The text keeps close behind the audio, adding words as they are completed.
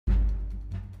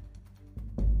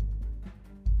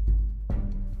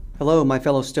Hello, my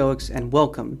fellow Stoics, and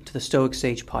welcome to the Stoic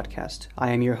Sage podcast.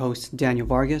 I am your host, Daniel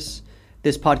Vargas.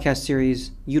 This podcast series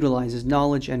utilizes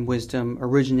knowledge and wisdom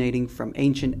originating from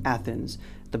ancient Athens,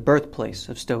 the birthplace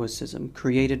of Stoicism,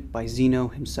 created by Zeno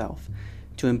himself,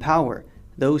 to empower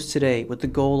those today with the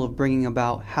goal of bringing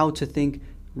about how to think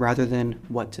rather than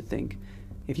what to think.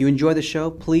 If you enjoy the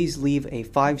show, please leave a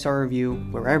 5-star review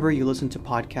wherever you listen to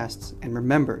podcasts, and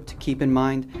remember to keep in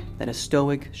mind that a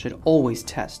Stoic should always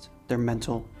test their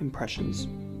mental impressions.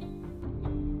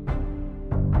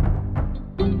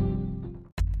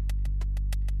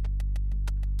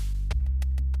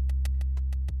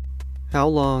 How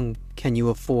long can you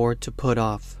afford to put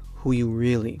off who you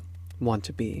really want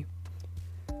to be?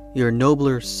 Your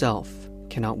nobler self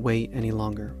cannot wait any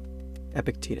longer.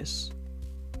 Epictetus.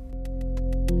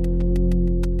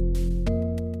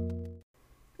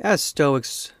 As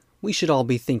Stoics, we should all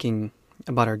be thinking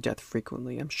about our death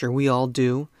frequently. I'm sure we all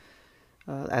do.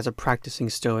 As a practicing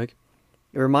Stoic,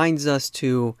 it reminds us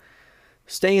to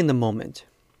stay in the moment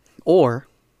or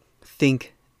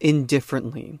think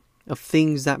indifferently of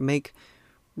things that make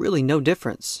really no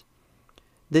difference.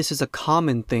 This is a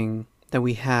common thing that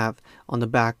we have on the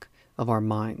back of our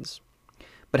minds.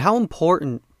 But how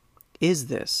important is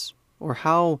this, or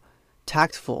how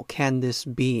tactful can this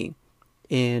be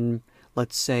in,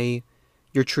 let's say,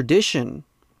 your tradition,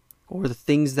 or the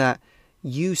things that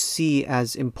you see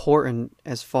as important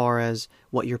as far as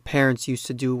what your parents used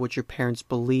to do, what your parents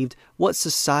believed, what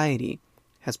society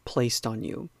has placed on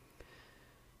you?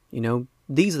 You know,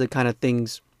 these are the kind of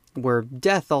things where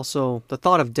death also, the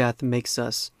thought of death makes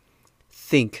us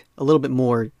think a little bit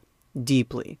more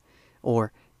deeply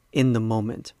or in the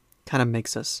moment. Kind of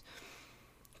makes us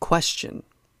question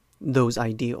those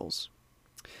ideals.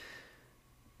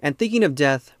 And thinking of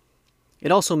death,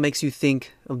 it also makes you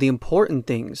think of the important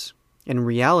things. In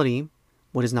reality,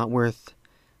 what is not worth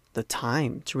the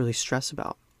time to really stress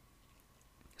about.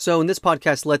 So in this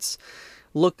podcast, let's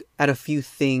look at a few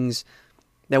things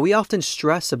that we often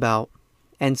stress about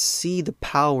and see the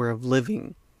power of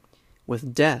living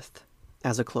with death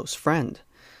as a close friend.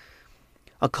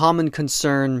 A common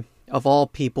concern of all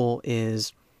people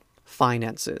is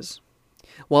finances.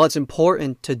 While it's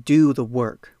important to do the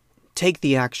work, take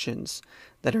the actions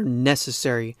that are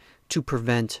necessary to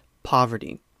prevent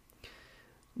poverty,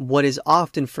 what is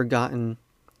often forgotten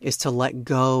is to let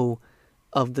go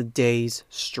of the day's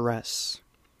stress.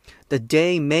 The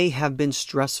day may have been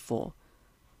stressful,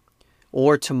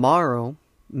 or tomorrow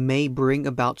may bring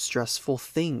about stressful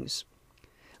things.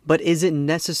 But is it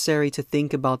necessary to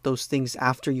think about those things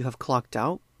after you have clocked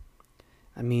out?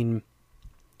 I mean,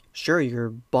 sure, your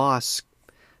boss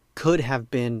could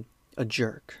have been a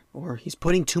jerk, or he's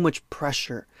putting too much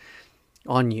pressure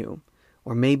on you,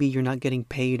 or maybe you're not getting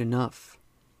paid enough.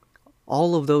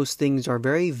 All of those things are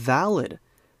very valid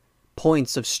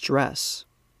points of stress.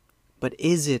 But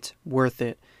is it worth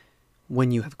it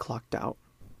when you have clocked out?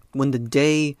 When the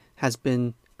day has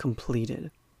been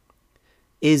completed?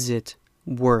 Is it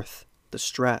worth the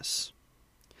stress?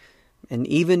 And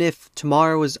even if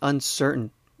tomorrow is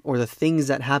uncertain, or the things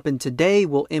that happen today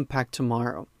will impact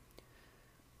tomorrow,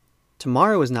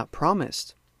 tomorrow is not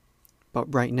promised,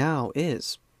 but right now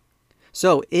is.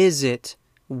 So is it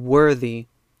worthy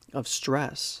of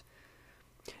stress?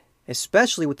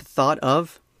 Especially with the thought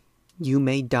of you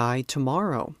may die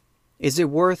tomorrow. Is it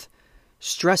worth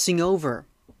stressing over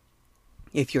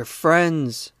if your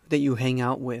friends that you hang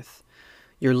out with,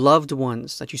 your loved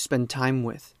ones that you spend time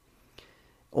with,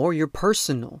 or your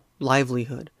personal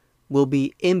livelihood will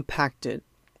be impacted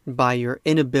by your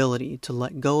inability to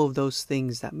let go of those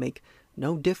things that make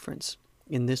no difference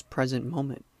in this present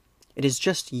moment? It is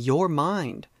just your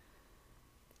mind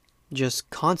just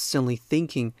constantly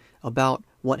thinking about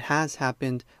what has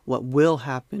happened, what will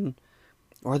happen,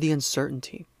 or the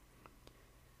uncertainty.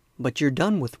 But you're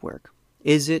done with work.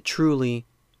 Is it truly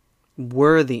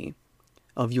worthy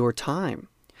of your time?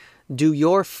 Do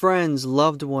your friends,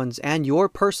 loved ones, and your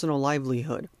personal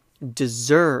livelihood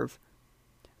deserve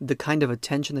the kind of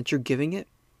attention that you're giving it?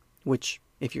 Which,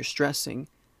 if you're stressing,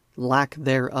 lack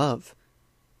thereof.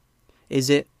 Is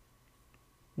it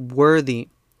worthy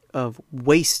of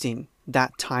wasting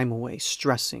that time away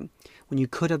stressing when you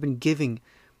could have been giving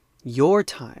your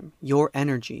time, your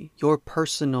energy, your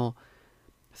personal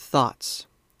thoughts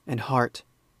and heart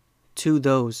to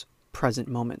those present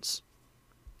moments?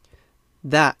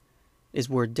 That is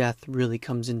where death really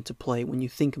comes into play when you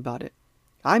think about it.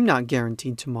 I'm not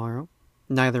guaranteed tomorrow.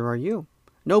 Neither are you.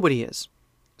 Nobody is.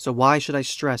 So why should I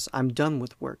stress? I'm done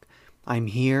with work. I'm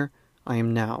here. I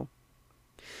am now.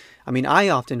 I mean, I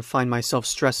often find myself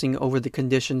stressing over the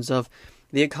conditions of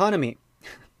the economy.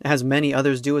 as many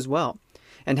others do as well,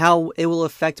 and how it will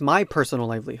affect my personal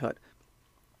livelihood.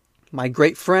 My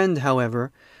great friend,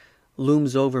 however,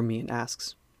 looms over me and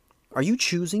asks, "Are you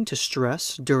choosing to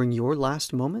stress during your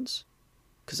last moments?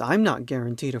 Because I'm not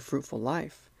guaranteed a fruitful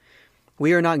life.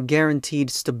 We are not guaranteed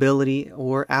stability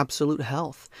or absolute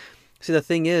health." See, the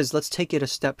thing is, let's take it a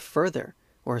step further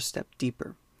or a step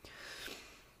deeper.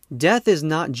 Death is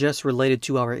not just related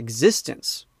to our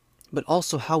existence, but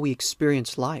also how we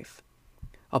experience life.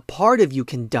 A part of you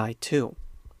can die too,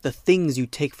 the things you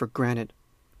take for granted.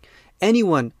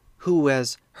 Anyone who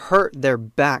has hurt their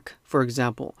back, for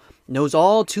example, knows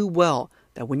all too well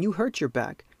that when you hurt your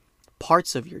back,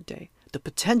 parts of your day, the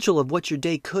potential of what your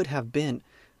day could have been,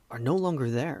 are no longer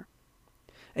there.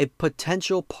 A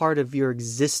potential part of your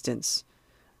existence,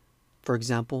 for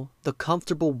example, the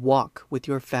comfortable walk with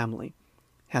your family,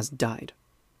 has died.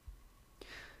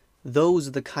 Those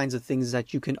are the kinds of things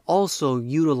that you can also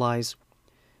utilize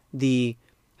the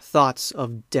thoughts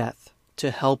of death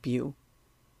to help you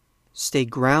stay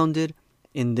grounded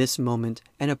in this moment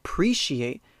and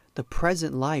appreciate the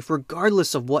present life,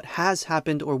 regardless of what has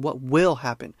happened or what will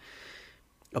happen.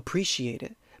 Appreciate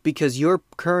it, because your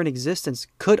current existence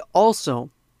could also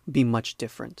be much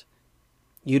different.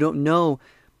 You don't know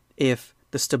if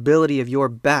the stability of your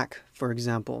back, for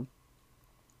example,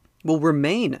 will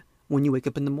remain when you wake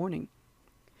up in the morning.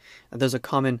 There's a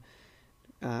common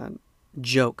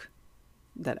joke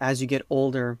that as you get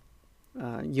older,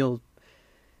 you'll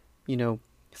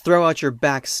throw out your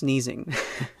back sneezing.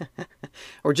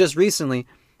 Or just recently,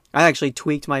 I actually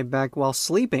tweaked my back while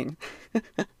sleeping.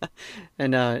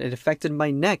 And it affected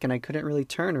my neck, and I couldn't really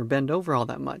turn or bend over all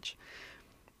that much.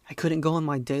 I couldn't go on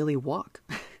my daily walk.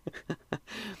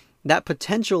 That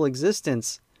potential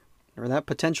existence, or that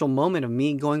potential moment of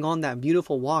me going on that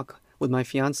beautiful walk with my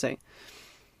fiance,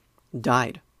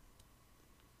 died.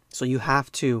 So you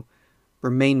have to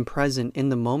remain present in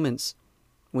the moments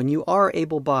when you are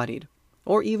able-bodied,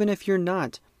 or even if you're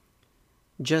not,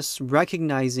 just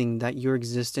recognizing that your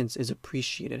existence is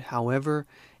appreciated however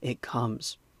it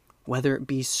comes. Whether it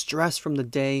be stress from the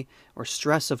day, or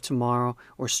stress of tomorrow,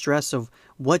 or stress of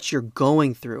what you're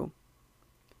going through,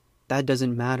 that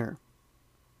doesn't matter.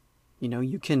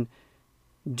 You can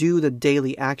do the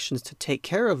daily actions to take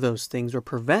care of those things or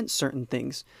prevent certain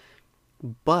things.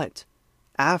 But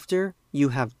after you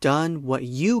have done what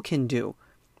you can do,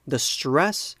 the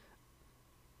stress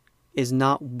is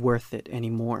not worth it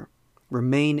anymore.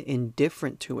 Remain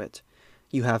indifferent to it.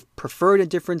 You have preferred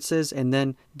indifferences and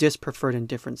then dispreferred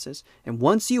indifferences. And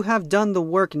once you have done the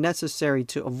work necessary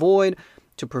to avoid,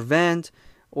 to prevent,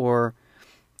 or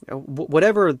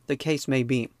whatever the case may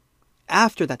be,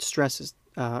 after that stress is,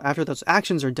 after those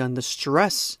actions are done, the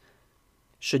stress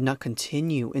should not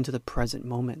continue into the present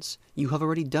moments. You have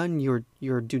already done your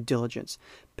due diligence.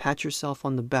 Pat yourself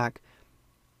on the back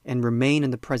and remain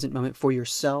in the present moment for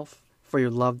yourself, for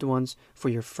your loved ones, for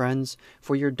your friends,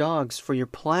 for your dogs, for your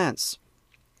plants,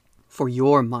 for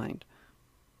your mind.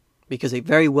 Because it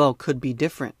very well could be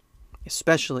different,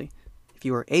 especially if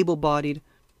you are able-bodied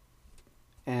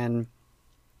and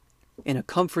in a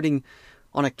comforting,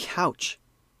 on a couch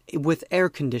with air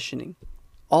conditioning.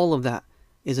 All of that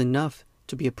is enough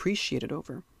to be appreciated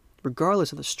over,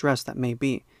 regardless of the stress that may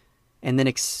be. And then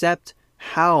accept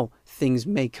how things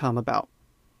may come about.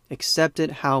 Accept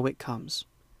it how it comes.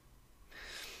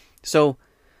 So,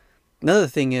 another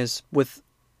thing is, with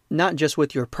not just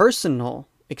with your personal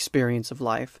experience of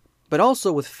life, but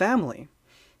also with family.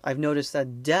 I've noticed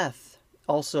that death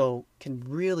also can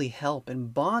really help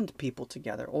and bond people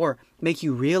together, or make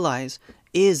you realize,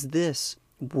 is this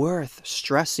worth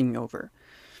stressing over?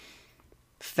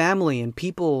 Family and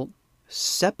people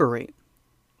separate.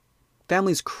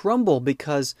 Families crumble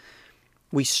because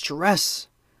we stress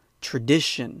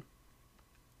tradition,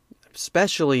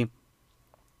 especially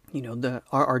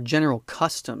our general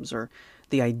customs, or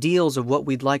the ideals of what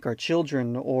we'd like our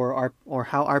children or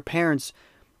how our parents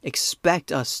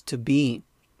expect us to be.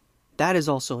 That is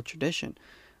also a tradition.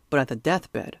 But at the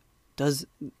deathbed, does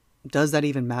that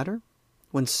even matter?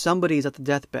 When somebody is at the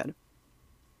deathbed,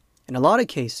 in a lot of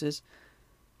cases,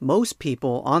 most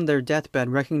people on their deathbed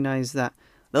recognize that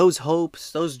those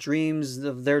hopes, those dreams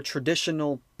of their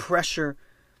traditional pressure,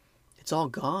 it's all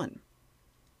gone.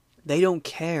 They don't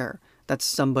care that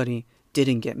somebody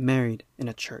didn't get married in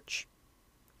a church,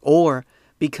 or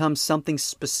become something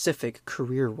specific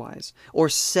career-wise, or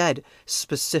said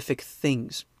specific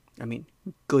things. I mean,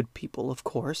 good people, of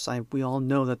course. We all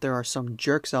know that there are some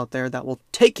jerks out there that will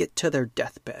take it to their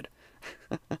deathbed.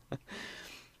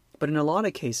 But in a lot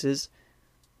of cases,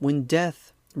 when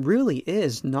death really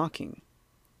is knocking,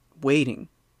 waiting,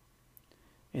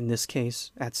 in this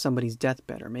case, at somebody's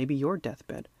deathbed, or maybe your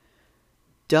deathbed,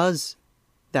 does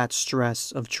that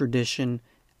stress of tradition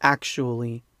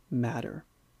actually matter?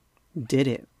 Did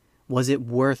it? Was it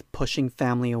worth pushing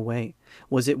family away?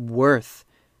 Was it worth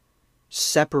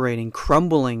separating,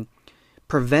 crumbling,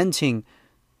 preventing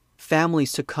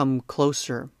families to come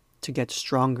closer, to get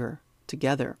stronger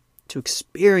together, to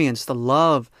experience the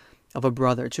love of a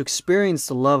brother, to experience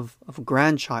the love of a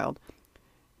grandchild?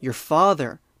 Your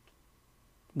father,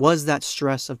 was that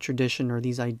stress of tradition or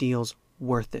these ideals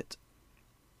worth it?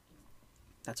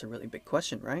 That's a really big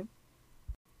question, right?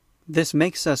 This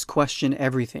makes us question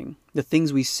everything. The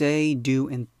things we say, do,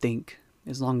 and think.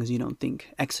 As long as you don't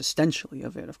think existentially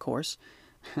of it, of course.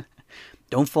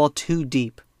 Don't fall too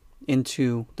deep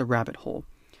into the rabbit hole.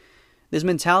 This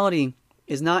mentality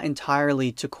is not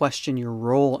entirely to question your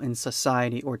role in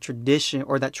society or tradition,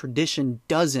 or that tradition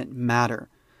doesn't matter.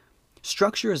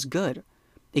 Structure is good.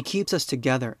 It keeps us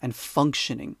together and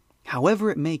functioning, however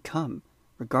it may come,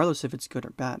 regardless if it's good or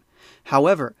bad.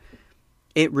 However,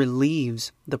 it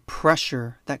relieves the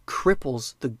pressure that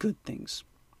cripples the good things,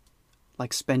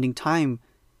 like spending time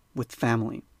with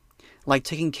family, like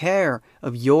taking care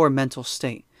of your mental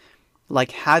state,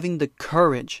 like having the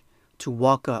courage to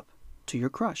walk up to your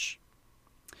crush,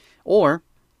 or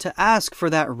to ask for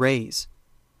that raise.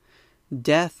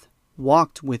 Death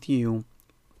walked with you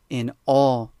in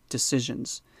all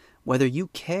decisions, whether you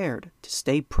cared to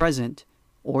stay present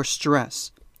or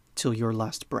stress till your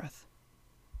last breath.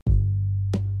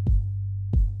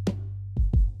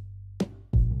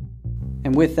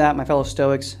 And with that, my fellow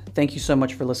Stoics, thank you so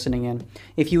much for listening in.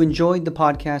 If you enjoyed the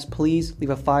podcast, please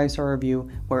leave a 5-star review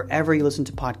wherever you listen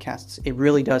to podcasts. It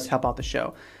really does help out the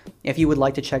show. If you would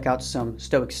like to check out some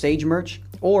Stoic Sage merch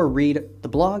or read the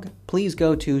blog, please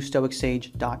go to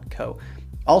stoicsage.co.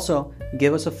 Also,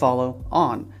 give us a follow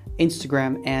on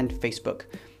Instagram and Facebook.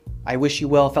 I wish you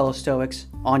well, fellow Stoics,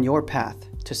 on your path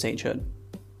to sagehood.